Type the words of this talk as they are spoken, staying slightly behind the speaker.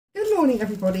morning,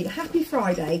 everybody. Happy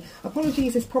Friday.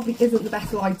 Apologies, this probably isn't the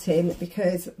best lighting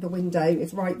because the window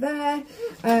is right there.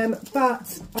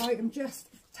 But I am just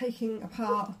taking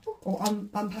apart or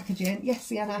unpackaging. Yes,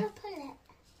 Sienna.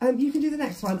 You can do the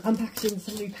next one, unpackaging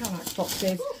some new Kallax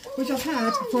boxes, which I've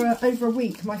had for over a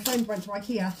week. My friend went to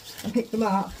IKEA and picked them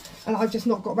up, and I've just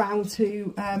not got round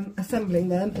to assembling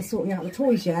them and sorting out the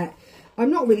toys yet. I'm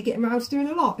not really getting around to doing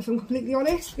a lot, if I'm completely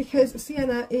honest, because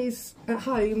Sienna is at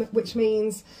home, which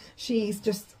means she's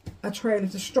just a trail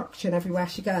of destruction everywhere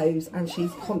she goes, and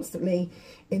she's constantly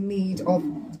in need of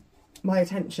my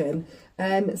attention.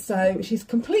 So she's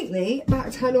completely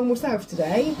back to her normal self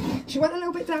today. She went a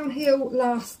little bit downhill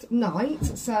last night,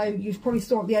 so you probably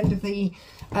saw at the end of the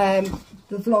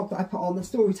vlog that I put on, the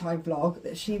story time vlog,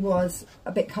 that she was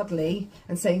a bit cuddly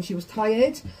and saying she was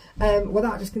tired. Well,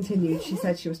 that just continued. She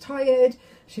said she was tired,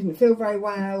 she didn't feel very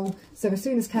well. So as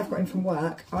soon as Kev got in from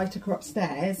work, I took her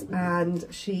upstairs and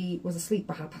she was asleep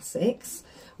by 6:30,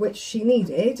 which she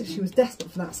needed. She was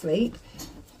desperate for that sleep.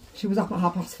 She was up at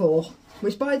 4:30,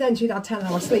 which by then she'd had 10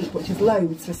 hours sleep, which is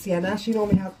loads for Sienna. She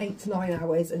normally has 8 to 9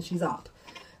 hours and she's up.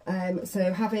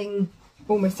 So having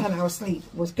almost 10 hours sleep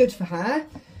was good for her.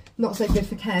 Not so good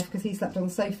for Kev because he slept on the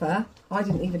sofa. I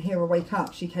didn't even hear her wake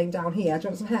up. She came down here. Do you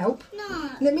want some help? No.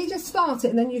 Let me just start it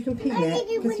and then you can peel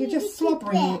it, because you're just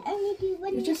slobbering.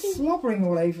 You're just slobbering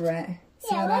all over it.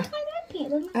 Yeah, well, I can't open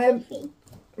it with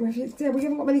my teeth. Yeah, we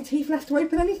haven't got many teeth left to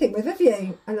open anything with, have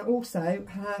you? And also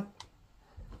her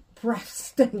breath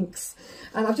stinks,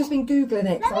 and I've just been googling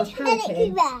it because I was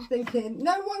panicking, thinking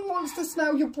no one wants to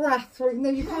smell your breath through. No,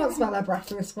 you can't smell her breath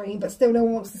through a screen, but still no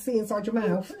one wants to see inside your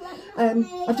mouth.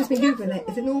 I've just been googling it.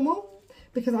 Is it normal?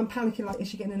 Because I'm panicking, like, is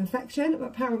she getting an infection? But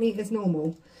apparently it is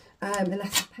normal,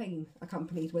 unless there's pain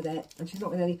accompanied with it, and she's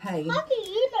not in any pain. How do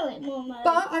you know it, Mama?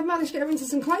 But I've managed to get her into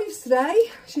some clothes today.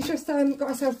 She's just got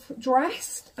herself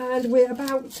dressed, and we're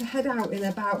about to head out in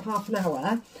about half an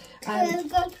hour. We're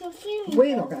going to a funeral.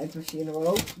 We're not going to a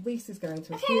funeral. Reese is going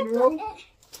to a funeral.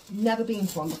 Never been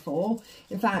to one before.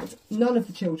 In fact, none of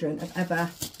the children have ever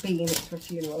been to a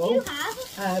funeral. You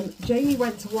have. Jamie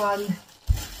went to one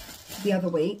the other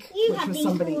week, which was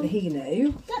somebody that he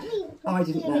knew. I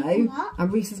didn't know.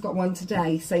 And Reese has got one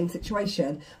today, same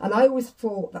situation. And I always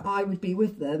thought that I would be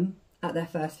with them at their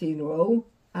first funeral.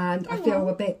 And I feel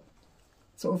a bit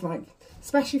sort of like,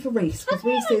 especially for Reese, because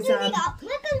Reese is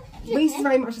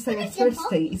very much the same as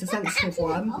Felicity. He's a sensitive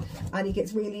one, and he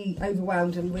gets really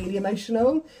overwhelmed and really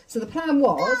emotional. So the plan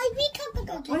was,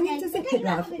 I need to zip it,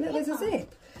 love. Look, there's a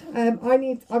zip.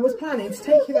 I was planning to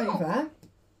take him over,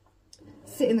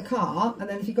 sit in the car, and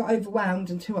then if he got overwhelmed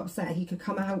and too upset, he could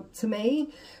come out to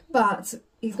me. But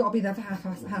he's got to be there for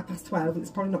half past 12, and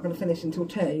it's probably not going to finish until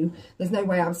 2. There's no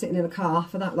way I'm sitting in a car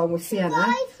for that long with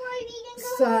Sienna.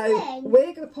 So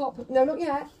we're going to pop, no, not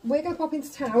yet, we're going to pop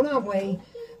into town, aren't we?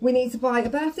 We need to buy a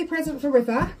birthday present for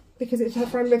River, because it's her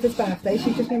friend River's birthday.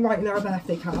 She's just been writing her a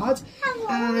birthday card. And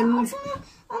I want to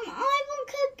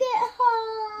get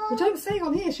her. Well, don't say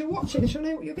on here, she'll watch it and she'll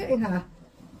know what you're getting her.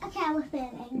 Okay, I was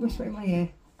feeling. Whisper it in my ear,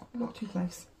 not too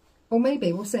close. Or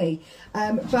maybe, we'll see.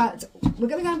 But we're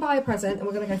going to go and buy a present, and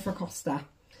we're going to go for a Costa.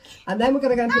 And then we're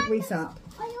going to go and pick Reese up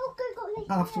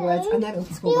afterwards, and then it'll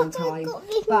be school run time.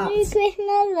 But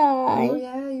oh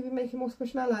yeah, you've been making more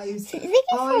squishmallows.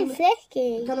 I'm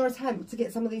going to attempt to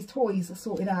get some of these toys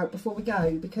sorted out before we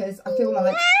go, because I feel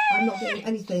like I'm not getting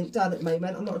anything done at the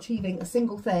moment. I'm not achieving a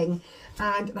single thing,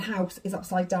 and the house is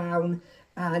upside down,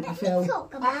 and I feel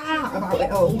about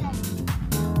it all.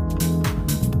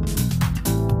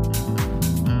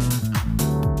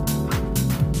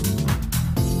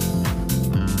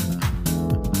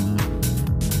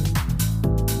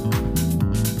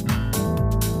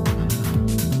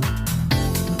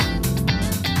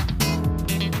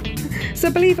 So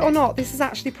believe it or not, this is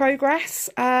actually progress.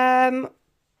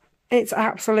 It's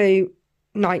absolute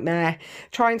nightmare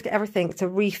trying to get everything to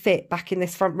refit back in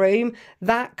this front room.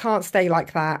 That can't stay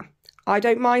like that. I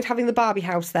don't mind having the Barbie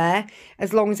house there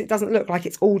as long as it doesn't look like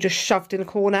it's all just shoved in a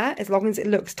corner, as long as it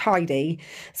looks tidy.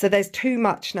 So there's too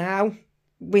much now.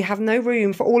 We have no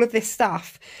room for all of this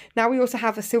stuff. Now we also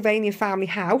have a Sylvanian family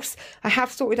house. I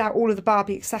have sorted out all of the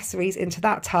Barbie accessories into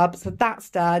that tub, so that's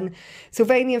done.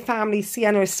 Sylvanian family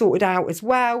Sienna is sorted out as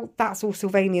well. That's all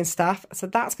Sylvanian stuff, so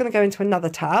that's going to go into another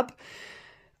tub.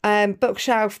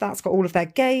 Bookshelf, that's got all of their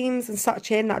games and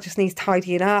such in. That just needs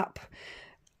tidying up.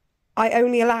 I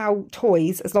only allow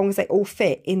toys as long as they all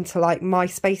fit into like my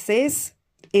spaces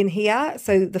in here.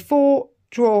 So the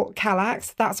 4-drawer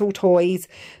Kallax, that's all toys.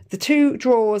 The 2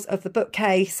 drawers of the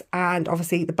bookcase, and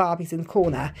obviously the Barbies in the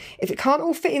corner. If it can't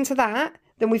all fit into that,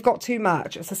 then we've got too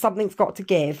much. So something's got to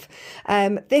give.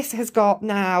 This has got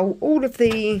now all of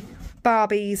the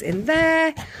Barbies in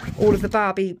there, all of the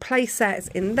Barbie play sets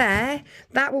in there.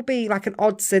 That will be like an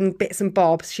odds and bits and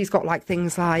bobs. She's got like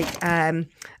things like a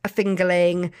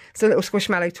fingerling, some little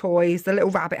Squishmallow toys, the little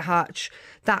rabbit hutch.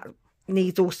 That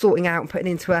needs all sorting out and putting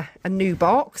into a new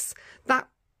box. That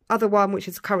other one, which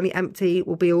is currently empty,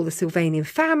 will be all the Sylvanian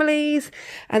families.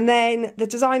 And then the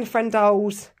designer friend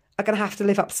dolls are going to have to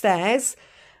live upstairs.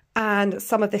 And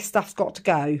some of this stuff's got to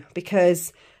go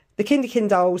because the Kinderkin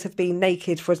dolls have been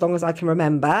naked for as long as I can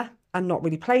remember and not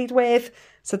really played with.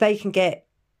 So they can get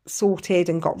sorted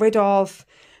and got rid of.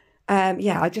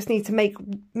 Yeah, I just need to make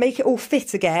it all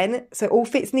fit again, so it all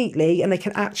fits neatly and they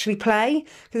can actually play,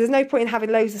 because there's no point in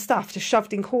having loads of stuff just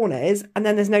shoved in corners and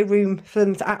then there's no room for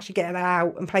them to actually get it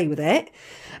out and play with it.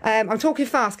 I'm talking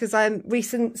fast because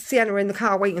Sienna in the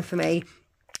car waiting for me.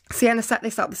 Sienna set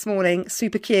this up this morning,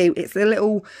 super cute. It's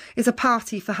a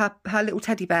party for her little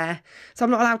teddy bear. So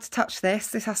I'm not allowed to touch this.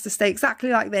 This has to stay exactly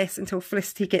like this until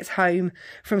Felicity gets home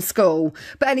from school.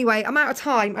 But anyway, I'm out of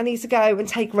time. I need to go and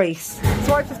take Reese.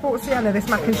 So I've just bought Sienna this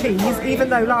mac and cheese, even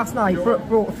though last night Brooke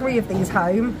brought 3 of these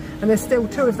home and there's still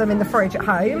 2 of them in the fridge at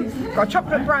home. Got a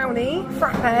chocolate brownie,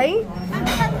 frappe. I'm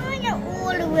covering it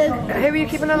all with. Who are you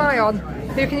keeping an eye on?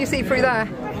 Who can you see through there?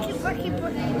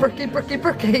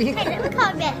 Brookie.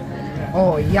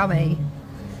 Oh, yummy.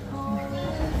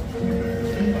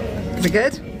 Is it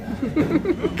good?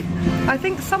 I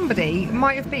think somebody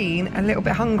might have been a little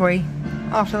bit hungry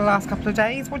after the last couple of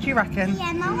days. What do you reckon?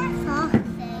 Yeah, now I'm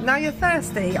thirsty. Now you're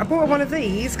thirsty. I bought her one of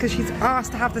these because she's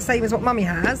asked to have the same as what Mummy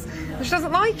has, and she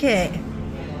doesn't like it.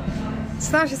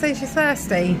 So now she's saying she's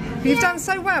thirsty. But you've done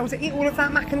so well to eat all of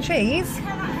that mac and cheese.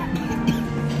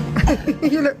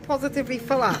 You look positively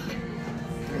full up.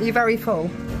 You're very full.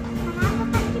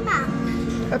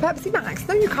 A Pepsi Max?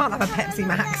 No, you can't have a Pepsi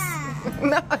Max.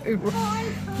 No.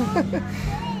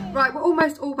 Right, we're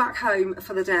almost all back home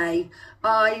for the day.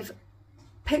 I've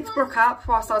picked Brooke up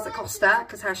whilst I was at Costa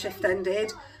because her shift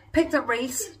ended. Picked up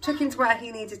Reese, took him to where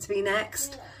he needed to be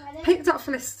next. Picked up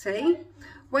Felicity.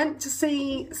 Went to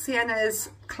see Sienna's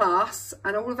class,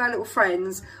 and all of her little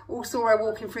friends all saw her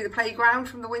walking through the playground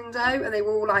from the window, and they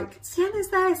were all like, Sienna's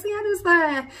there, Sienna's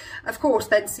there. Of course,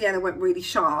 then Sienna went really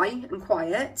shy and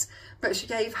quiet, but she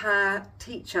gave her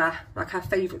teacher, like her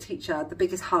favourite teacher, the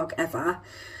biggest hug ever.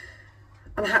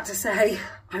 And I had to say,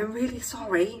 I'm really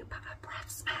sorry, but her breath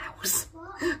smells.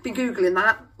 Been Googling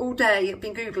that all day,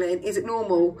 been Googling, is it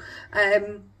normal?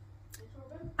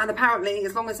 And apparently,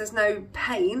 as long as there's no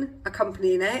pain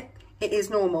accompanying it, it is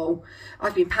normal.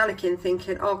 I've been panicking,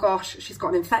 thinking, oh gosh, she's got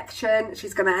an infection.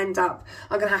 She's going to end up,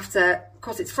 I'm going to have to,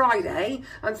 because it's Friday,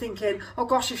 I'm thinking, oh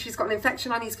gosh, if she's got an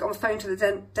infection, I need to get on the phone to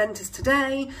the dentist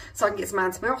today so I can get some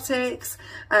antibiotics.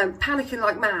 Panicking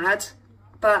like mad.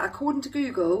 But according to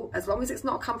Google, as long as it's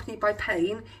not accompanied by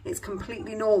pain, it's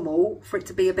completely normal for it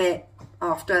to be a bit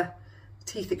after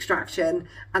teeth extraction.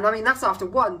 And I mean, that's after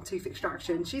 1 tooth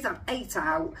extraction. She's had 8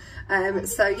 out.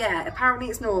 So yeah, apparently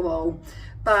it's normal.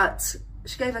 But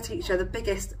she gave her teacher the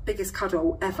biggest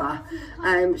cuddle ever.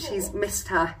 She's missed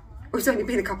her. It's only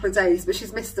been a couple of days, but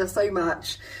she's missed her so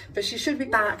much. But she should be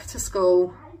back to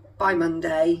school by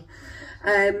Monday.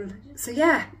 So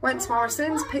yeah, went to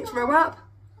Morrison's, picked Ro up.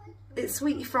 It's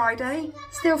Sweetie Friday.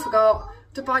 Still forgot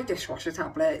to buy dishwasher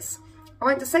tablets. I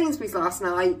went to Sainsbury's last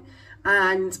night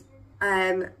and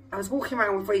I was walking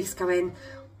around with Reese going,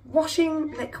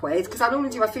 washing liquid, because I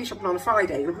normally do my food shopping on a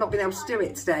Friday and I've not been able to do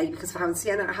it today because of having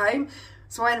Sienna at home.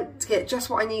 So I went to get just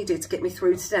what I needed to get me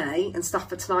through today and stuff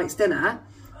for tonight's dinner.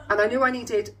 And I knew I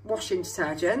needed washing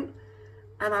detergent.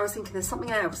 And I was thinking, there's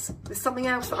something else. There's something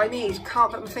else that I need.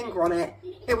 Can't put my finger on it.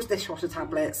 It was dishwasher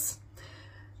tablets.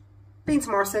 Been to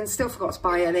Morrison's, still forgot to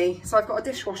buy any. So I've got a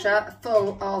dishwasher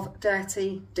full of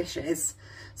dirty dishes.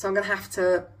 So I'm gonna have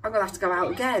to go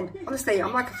out again. Honestly,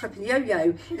 I'm like a flipping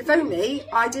yo-yo. If only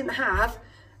I didn't have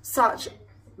such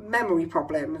memory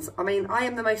problems. I mean, I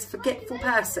am the most forgetful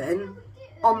person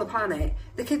on the planet.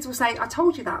 The kids will say, I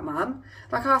told you that, Mum.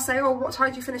 Like I'll say, oh, what time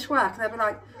did you finish work? And they'll be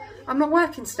like, I'm not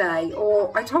working today.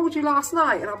 Or I told you last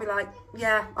night. And I'll be like,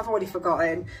 yeah, I've already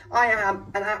forgotten. I am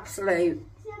an absolute,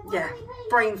 yeah,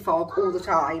 brain fog all the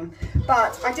time.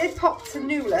 But I did pop to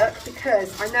New Look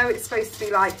because I know it's supposed to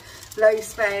be like low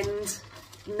spend,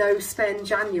 no spend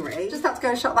January. Just had to go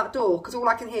and shut that door because all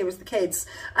I can hear is the kids.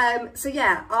 So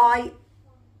yeah, I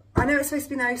know it's supposed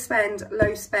to be no spend,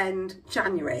 low spend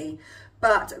January,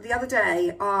 but the other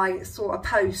day I saw a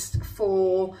post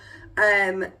for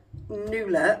New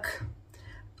Look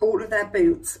all of their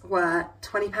boots were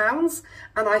 £20,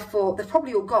 and I thought they're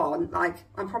probably all gone. Like,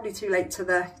 I'm probably too late to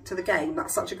the game.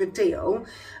 That's such a good deal.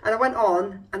 And I went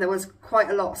on, and there was quite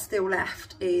a lot still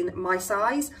left in my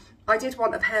size. I did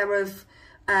want a pair of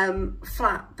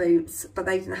flat boots, but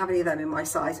they didn't have any of them in my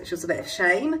size, which was a bit of a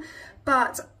shame.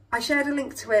 But I shared a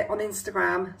link to it on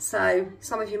Instagram, so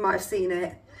some of you might have seen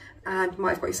it and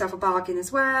might have got yourself a bargain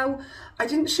as well. I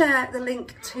didn't share the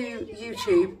link to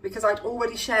YouTube because I'd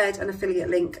already shared an affiliate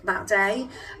link that day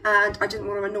and I didn't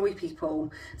want to annoy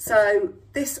people. So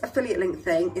this affiliate link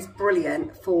thing is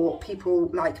brilliant for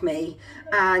people like me,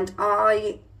 and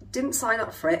I didn't sign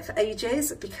up for it for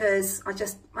ages because I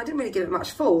didn't really give it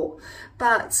much thought.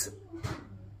 But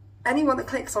anyone that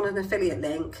clicks on an affiliate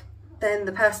link, then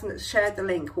the person that shared the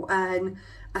link will earn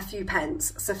a few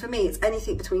pence. So for me, it's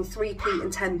anything between 3p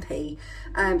and 10p,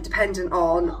 depending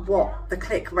on what the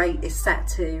click rate is set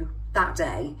to that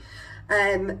day.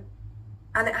 And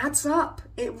it adds up.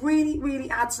 It really, really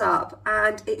adds up.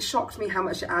 And it shocked me how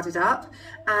much it added up,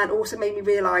 and also made me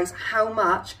realise how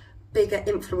much bigger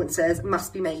influencers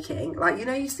must be making. Like, you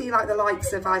know, you see like the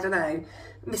likes of, I don't know,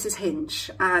 Mrs. Hinch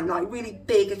and like really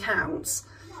big accounts,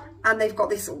 and they've got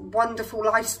this wonderful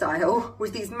lifestyle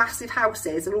with these massive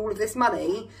houses and all of this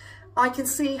money. I can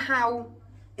see how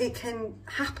it can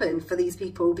happen for these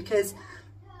people, because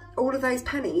all of those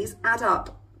pennies add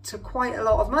up to quite a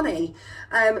lot of money.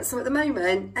 So at the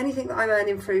moment, anything that I'm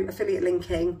earning through affiliate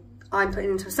linking, I'm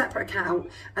putting into a separate account,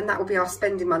 and that will be our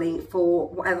spending money for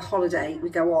whatever holiday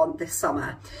we go on this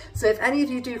summer. So if any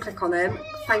of you do click on them,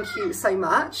 thank you so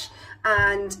much.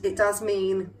 And it does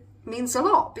means a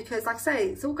lot, because like I say,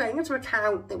 it's all going into an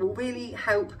account that will really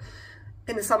help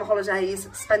in the summer holidays,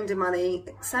 spending money,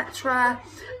 etc.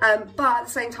 But at the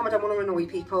same time, I don't want to annoy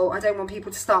people. I don't want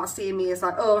people to start seeing me as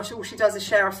like, oh, all she does is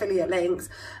share affiliate links,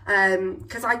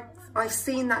 because I've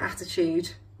seen that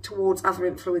attitude towards other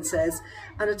influencers,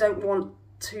 and I don't want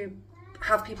to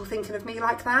have people thinking of me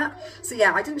like that. So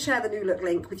yeah, I didn't share the New Look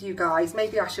link with you guys.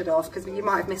 Maybe I should have, because you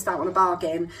might have missed out on a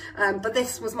bargain. But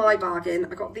this was my bargain.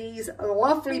 I got these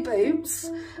lovely boots.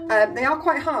 They are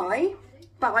quite high,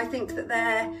 but I think that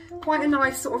they're quite a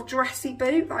nice sort of dressy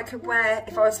boot that I could wear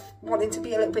if I was wanting to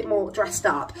be a little bit more dressed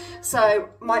up. So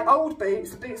my old boots,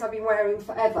 the boots I've been wearing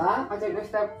forever, I don't know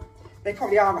if they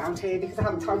probably are around here because I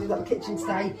haven't tidied up the kitchen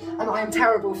today, and I am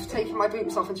terrible for taking my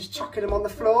boots off and just chucking them on the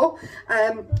floor.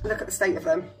 Look at the state of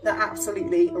them. They're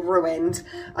absolutely ruined.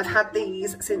 I've had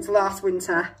these since last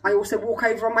winter. I also walk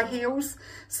over on my heels,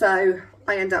 so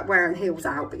I end up wearing heels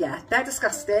out. But yeah, they're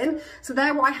disgusting. So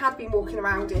they're what I had been walking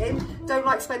around in. Don't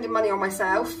like spending money on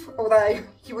myself, although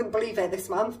you wouldn't believe it this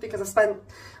month because I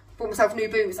bought myself new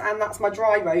boots, and that's my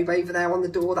dry robe over there on the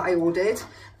door that I ordered.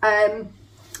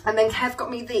 And then Kev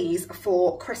got me these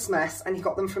for Christmas, and he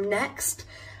got them from Next,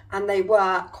 and they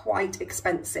were quite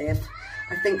expensive.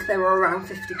 I think they were around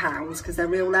 £50 because they're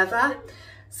real leather.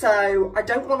 So I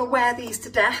don't want to wear these to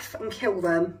death and kill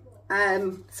them.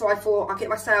 So I thought I'll get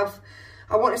myself,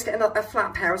 I wanted to get a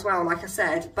flat pair as well, like I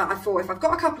said, but I thought if I've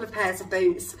got a couple of pairs of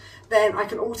boots, then I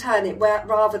can alternate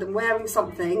rather than wearing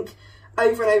something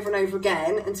over and over and over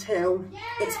again until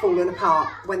it's fallen apart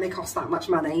when they cost that much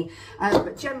money.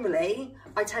 But generally,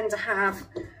 I tend to have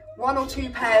 1 or 2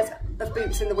 pairs of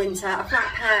boots in the winter, a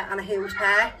flat pair and a heeled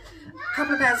pair, a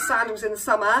couple of pairs of sandals in the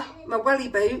summer, my welly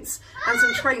boots, and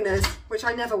some trainers, which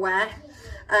I never wear,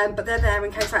 but they're there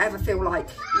in case I ever feel like,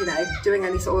 you know, doing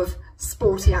any sort of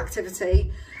sporty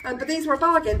activity. But these were a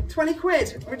bargain, 20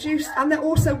 quid, reduced, and they're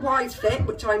also wide fit,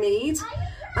 which I need.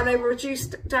 And they were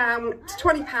reduced down to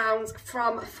 £20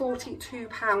 from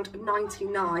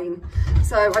 £42.99.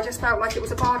 So I just felt like it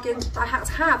was a bargain that I had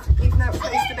to have, even though it's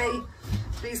supposed to be,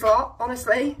 these lot,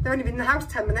 honestly, they've only been in the house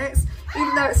 10 minutes,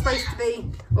 even though it's supposed to be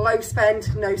low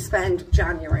spend, no spend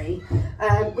January,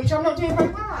 which I'm not doing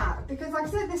very well at, because like I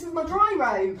said, this is my dry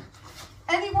robe.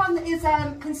 Anyone that is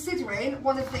considering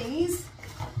one of these,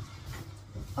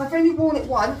 I've only worn it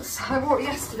once. I wore it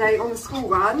yesterday on the school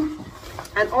run.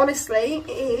 And honestly, it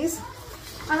is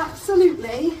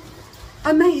absolutely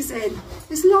amazing.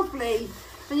 It's lovely,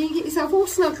 and you can get yourself all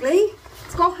snugly.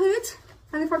 It's got a hood,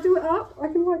 and if I do it up, I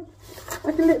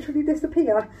can literally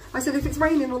disappear. I said if it's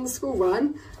raining on the school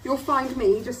run, you'll find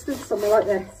me just stood somewhere like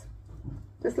this,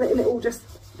 just letting it all just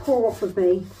pour off of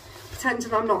me,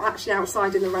 pretending I'm not actually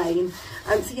outside in the rain.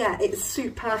 So yeah, it's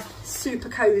super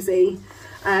cozy.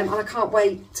 And I can't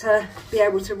wait to be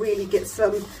able to really get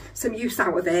some use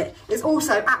out of it. It's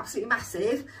also absolutely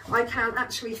massive. I can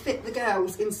actually fit the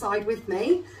girls inside with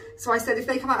me. So I said if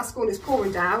they come out of school and it's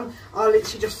pouring down, I'll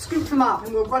literally just scoop them up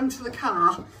and we'll run to the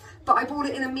car but I bought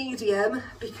it in a medium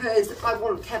because I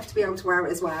want Kev to be able to wear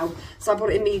it as well. So I bought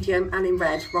it in medium and in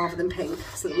red rather than pink,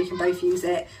 so that we can both use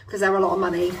it, because they're a lot of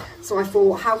money. So I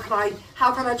thought, how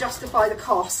can I justify the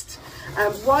cost?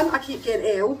 One, I keep getting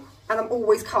ill and I'm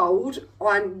always cold,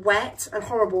 I'm wet and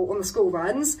horrible on the school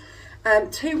runs.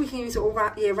 Two, we can use it all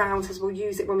year round, because we'll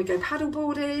use it when we go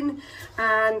paddleboarding.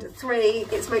 And three,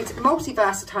 it's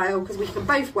multi-versatile because we can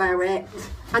both wear it.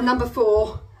 And number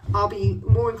four, I'll be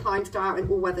more inclined to go out in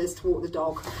all weathers to walk the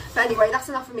dog. But anyway, that's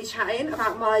enough of me chatting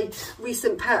about my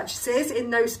recent purchases in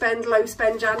no spend, low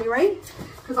spend January,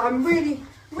 because I'm really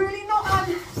not,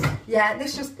 yeah,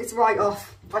 it's right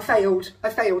off. I failed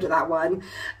at that one.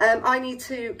 I need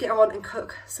to get on and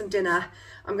cook some dinner.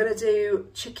 I'm going to do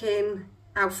chicken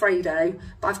Alfredo,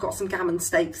 but I've got some gammon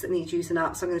steaks that need using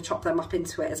up, so I'm going to chop them up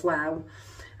into it as well.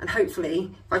 And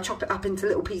hopefully, if I chop it up into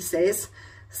little pieces,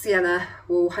 Sienna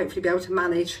will hopefully be able to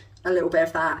manage a little bit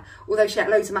of that. Although she ate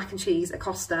loads of mac and cheese at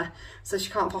Costa, so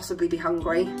she can't possibly be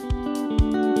hungry.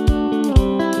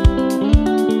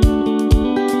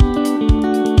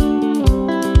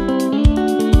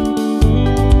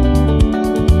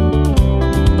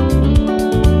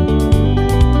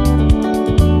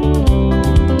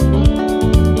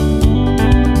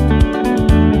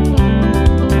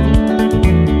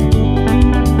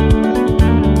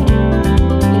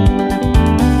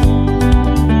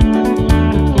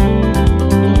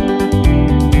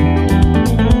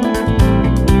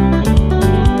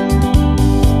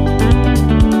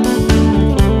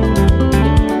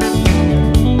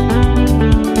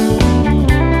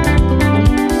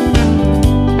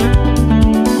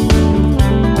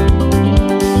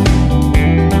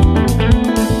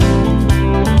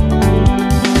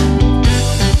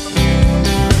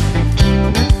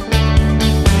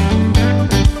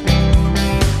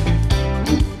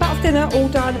 All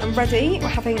done and ready. We're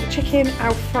having chicken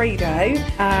Alfredo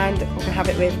and we're going to have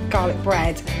it with garlic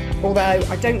bread, although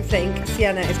I don't think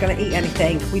Sienna is going to eat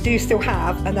anything. We do still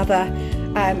have another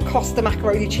Costa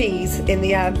macaroni cheese in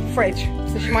the fridge,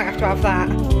 so she might have to have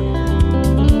that.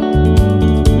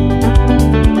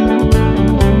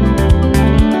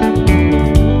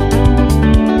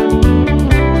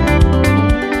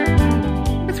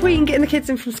 Getting the kids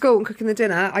in from school and cooking the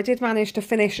dinner, I did manage to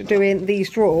finish doing these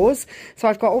drawers. So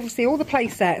I've got obviously all the play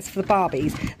sets for the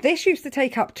Barbies. This used to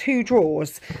take up 2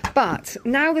 drawers, but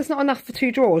now there's not enough for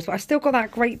 2 drawers, but I've still got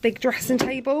that great big dressing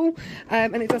table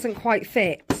and it doesn't quite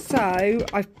fit. So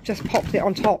I've just popped it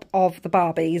on top of the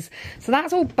Barbies. So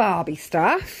that's all Barbie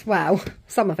stuff. Well,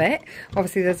 some of it.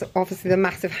 Obviously there's the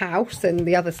massive house and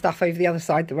the other stuff over the other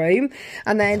side of the room.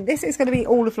 And then this is going to be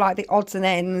all of like the odds and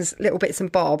ends, little bits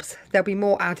and bobs. There'll be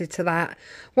more added to that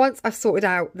once I've sorted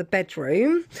out the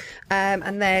bedroom.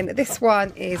 And then this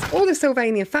one is all the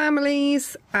Sylvanian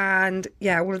families and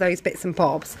yeah, all of those bits and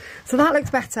bobs. So that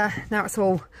looks better. Now it's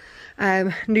all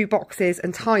new boxes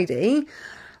and tidy.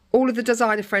 All of the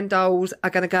designer friend dolls are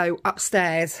going to go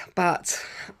upstairs, but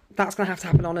that's going to have to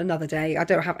happen on another day. I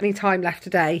don't have any time left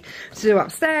today to do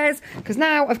upstairs because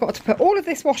now I've got to put all of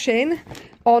this washing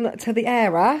on to the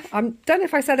airer. I don't know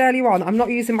if I said earlier on, I'm not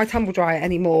using my tumble dryer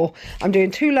anymore. I'm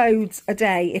doing 2 loads a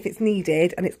day if it's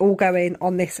needed, and it's all going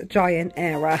on this giant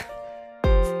airer.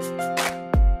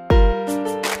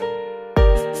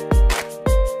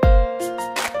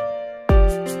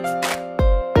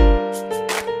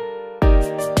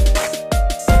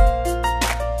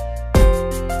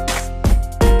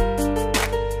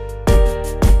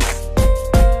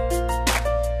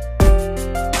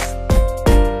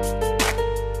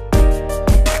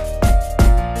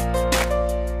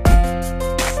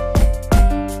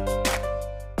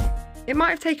 It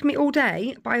might have taken me all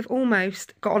day, but I've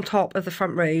almost got on top of the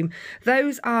front room.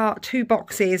 Those are 2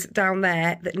 boxes down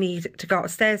there that need to go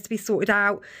upstairs to be sorted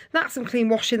out. That's some clean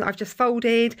washing that I've just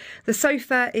folded. The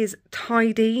sofa is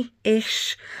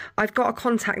tidy-ish. I've got a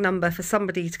contact number for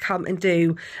somebody to come and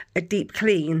do a deep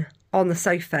clean on the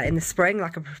sofa in the spring,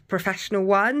 like a professional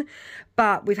one.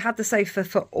 But we've had the sofa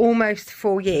for almost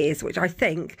 4 years, which I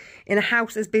think in a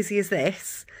house as busy as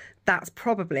this, that's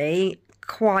probably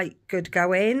quite good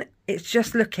going. It's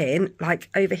just looking like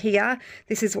over here,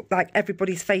 this is like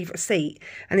everybody's favourite seat,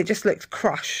 and it just looks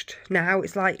crushed now.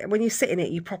 It's like when you sit in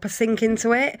it, you proper sink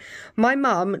into it. My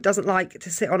mum doesn't like to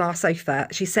sit on our sofa.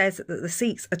 She says that the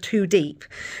seats are too deep.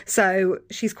 So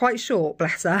she's quite short,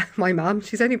 bless her, my mum.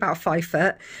 She's only about 5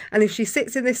 foot, and if she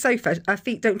sits in this sofa, her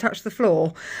feet don't touch the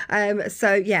floor.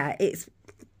 So yeah, it's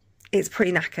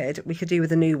pretty knackered. We could do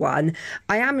with a new one.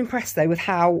 I am impressed though with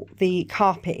how the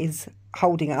carpet is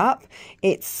holding up.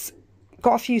 It's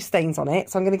got a few stains on it,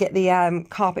 so I'm going to get the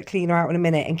carpet cleaner out in a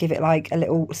minute and give it like a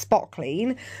little spot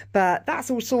clean. But that's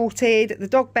all sorted. The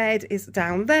dog bed is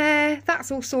down there.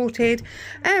 That's all sorted.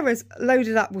 Era's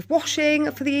loaded up with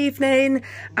washing for the evening,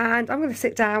 and I'm going to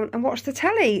sit down and watch the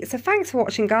telly. So thanks for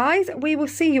watching, guys. We will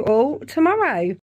see you all tomorrow.